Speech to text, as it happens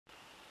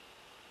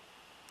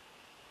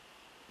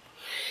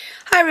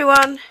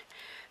everyone.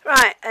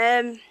 Right,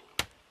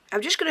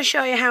 I'm just going to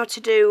show you how to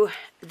do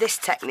this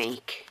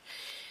technique,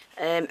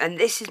 and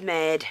this is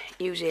made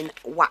using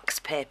wax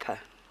paper,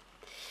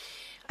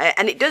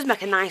 and it does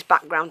make a nice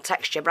background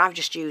texture, but I've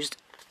just used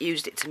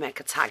it to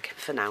make a tag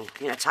for now,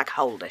 you know, tag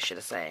holder should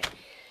I say.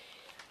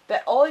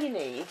 But all you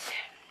need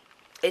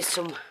is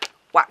some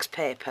wax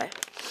paper,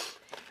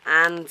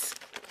 and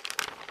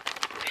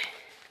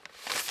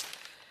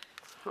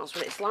that's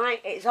what it's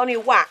like. It's only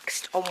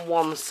waxed on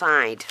one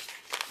side.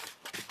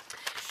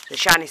 The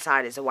shiny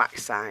side is the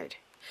wax side.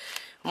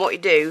 And what you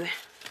do,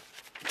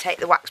 you take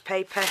the wax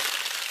paper,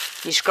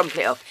 you scrumple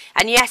it up.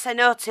 And yes, I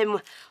know Tim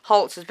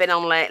Holtz has been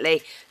on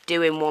lately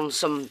doing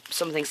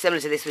something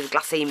similar to this with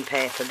glassine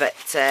paper, but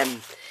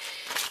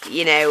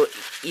you know,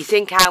 you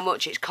think how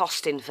much it's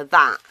costing for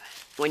that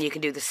when you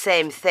can do the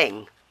same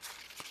thing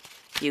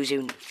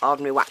using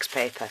ordinary wax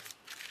paper.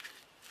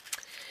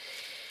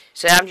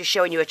 So I'm just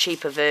showing you a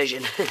cheaper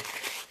version.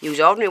 Use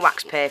ordinary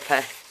wax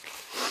paper.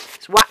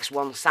 It's wax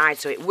one side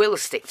so it will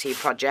stick to your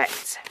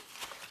project.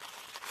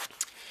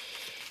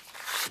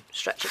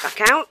 Stretch it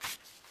back out.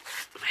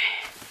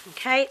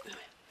 Okay.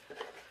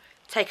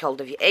 Take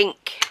hold of your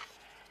ink,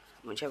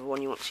 whichever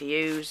one you want to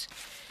use,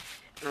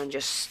 and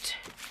just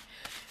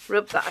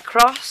rub that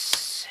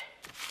across.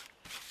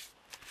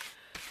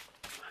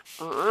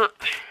 Like that.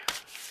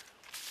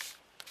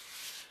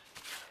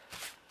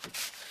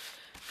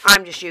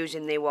 I'm just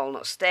using the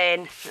walnut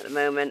stain at the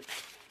moment.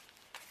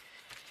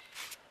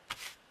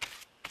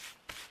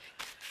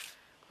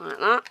 Like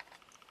that.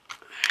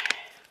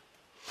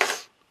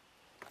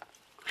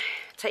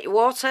 Take your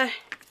water.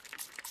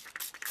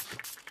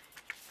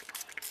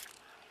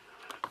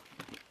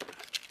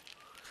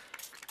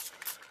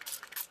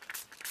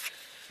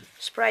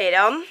 Spray it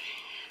on.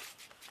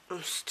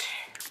 I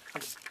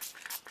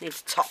need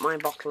to top my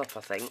bottle up,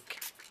 I think.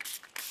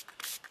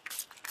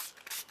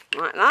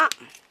 Like that.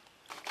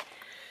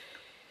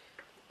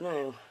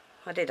 No,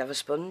 I did have a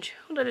sponge.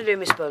 What did I do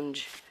with my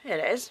sponge? Here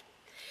it is.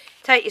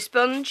 Take your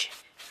sponge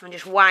and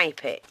just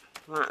wipe it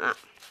like that.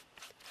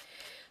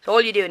 So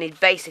all you're doing is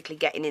basically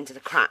getting into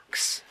the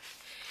cracks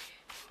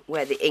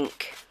where the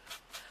ink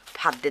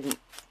pad didn't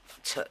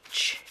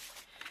touch.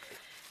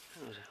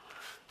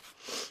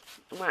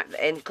 Wipe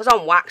that in, because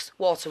on wax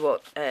water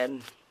won't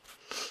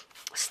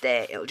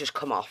stay, it'll just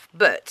come off.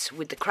 But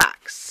with the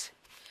cracks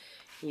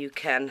you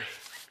can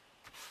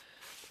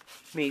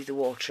move the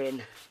water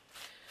in,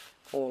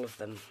 all of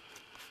them.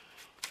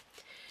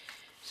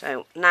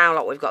 So now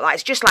look, we've got that.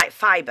 It's just like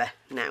fibre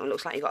now. It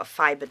looks like you've got a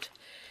fibred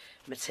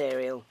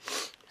material.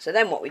 So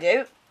then what we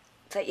do,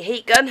 take your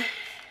heat gun. You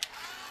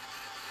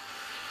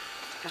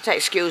have to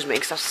excuse me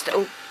because I've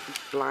still,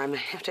 blimey,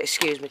 you have to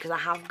excuse me because I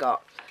have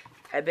got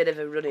a bit of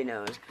a runny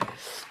nose.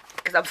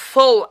 Because I'm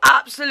full,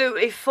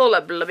 absolutely full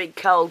of bloody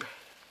cold.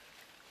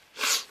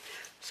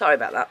 Sorry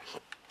about that.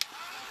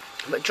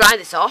 But dry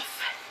this off.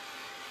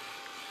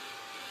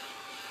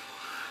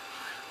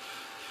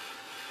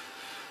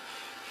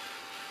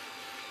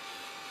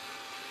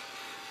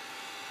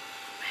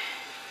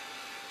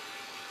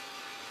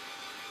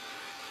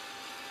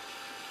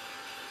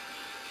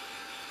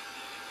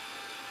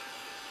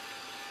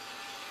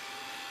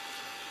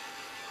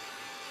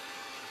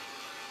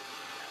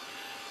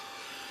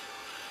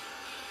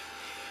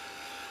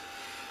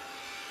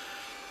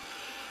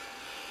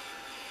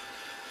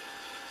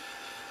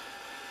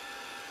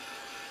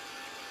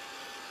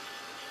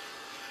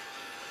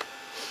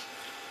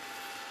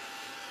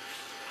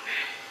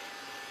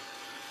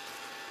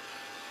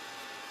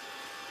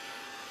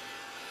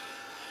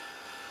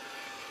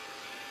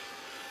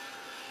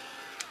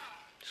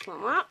 Like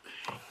that.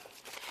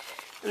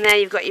 And there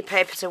you've got your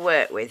paper to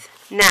work with.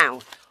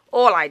 Now,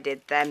 all I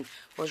did then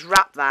was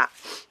wrap that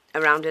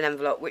around an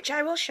envelope, which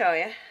I will show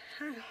you.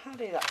 I'll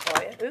do that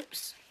for you.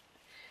 Oops.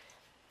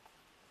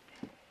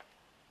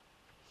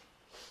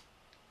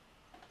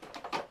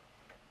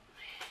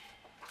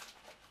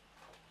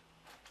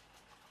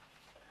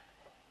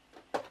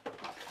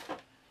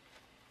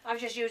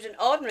 I've just used an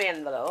ordinary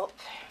envelope,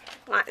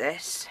 like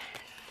this.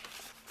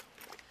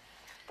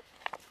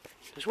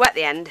 Just wet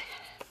the end.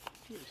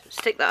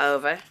 Stick that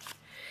over,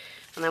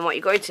 and then what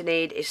you're going to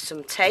need is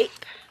some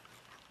tape,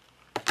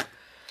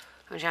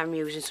 which I'm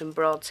using some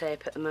broad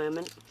tape at the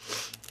moment,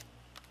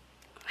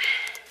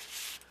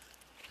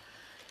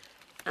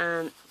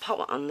 and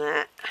pop it on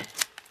there.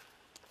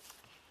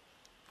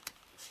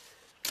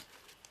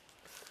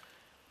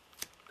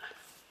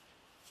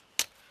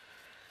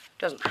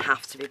 Doesn't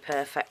have to be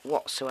perfect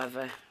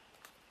whatsoever.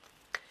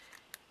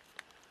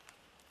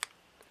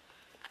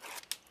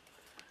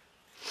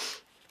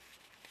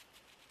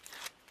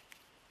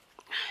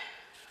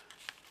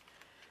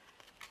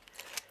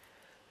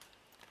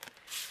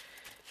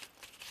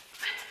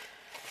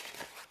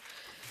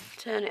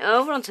 Turn it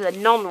over onto the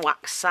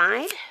non-wax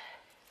side.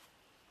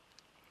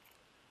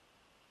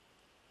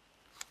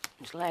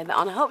 Just lay that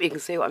on. I hope you can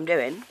see what I'm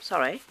doing.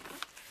 Sorry.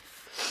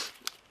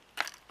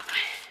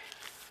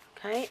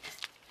 Okay.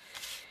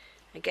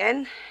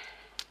 Again.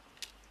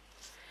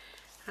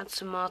 Add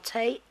some more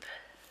tape.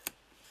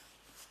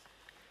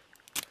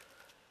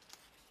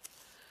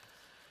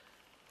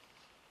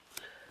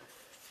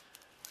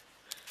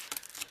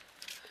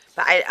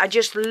 But I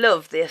just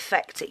love the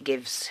effect it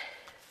gives.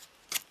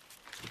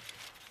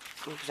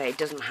 Like I say, it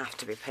doesn't have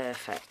to be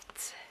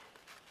perfect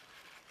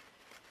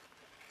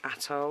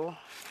at all.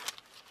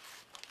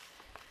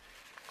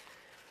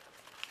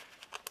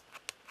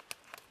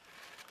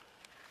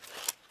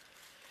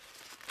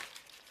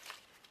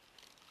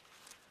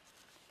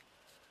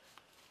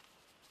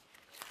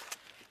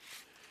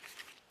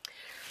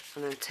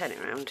 And then turn it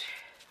around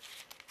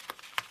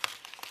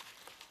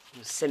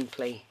and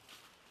simply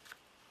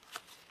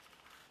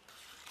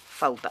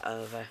fold that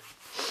over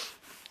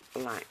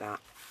like that.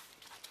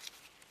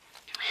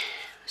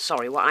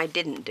 Sorry, what I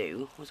didn't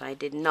do was I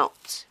did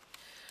not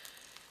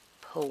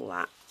pull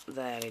that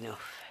there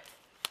enough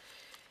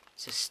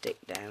to stick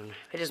down.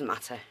 It doesn't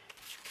matter.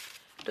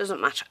 It doesn't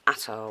matter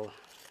at all.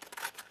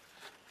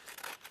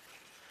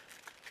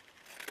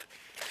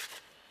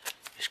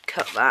 Just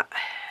cut that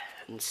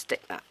and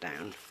stick that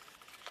down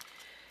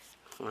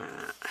like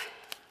that.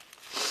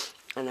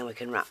 And then we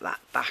can wrap that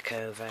back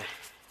over.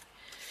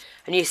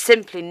 And you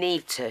simply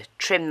need to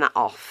trim that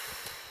off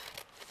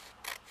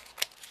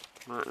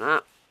like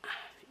that.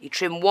 You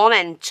trim one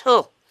end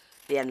to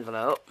the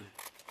envelope,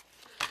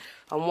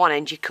 and one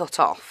end you cut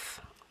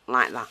off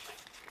like that,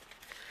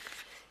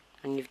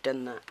 and you've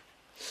done that.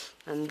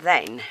 And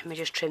then let me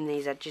just trim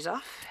these edges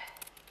off.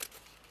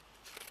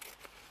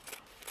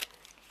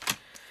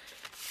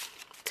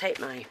 Take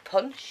my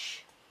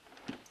punch,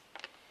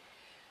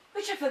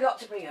 which I forgot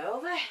to bring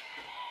over.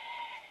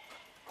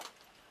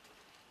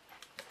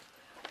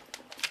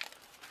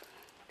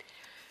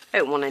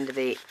 Open one end of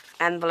the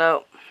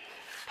envelope,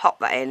 pop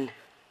that in,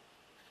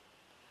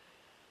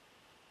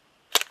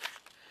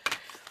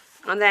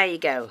 and there you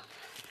go.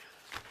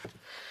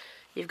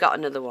 You've got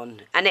another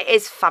one, and it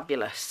is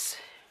fabulous.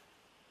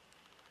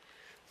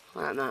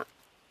 Like that.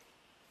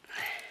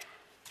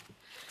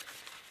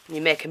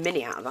 You make a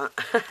mini out of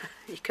that.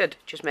 You could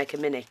just make a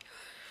mini,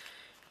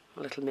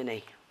 a little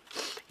mini,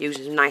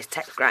 using some nice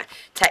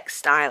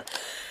textile.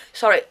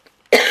 Sorry,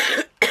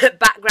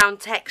 background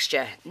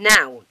texture.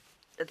 Now,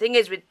 the thing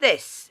is with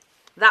this,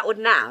 that would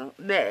now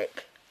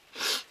make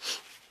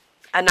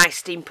a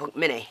nice steampunk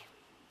mini.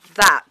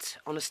 That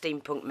on a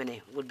steampunk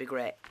mini would be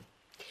great.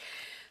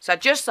 So I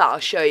just thought I'll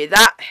show you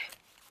that.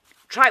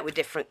 Try it with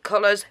different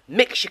colours.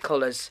 Mix your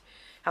colours.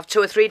 Have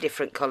 2 or 3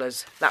 different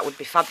colours. That would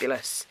be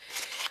fabulous.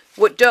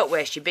 Don't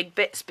waste your big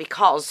bits,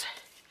 because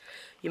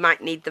you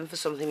might need them for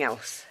something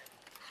else.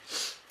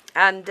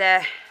 And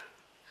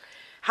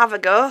have a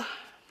go.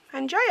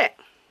 Enjoy it.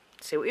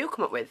 See what you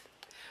come up with.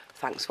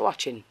 Thanks for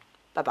watching.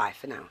 Bye bye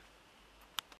for now.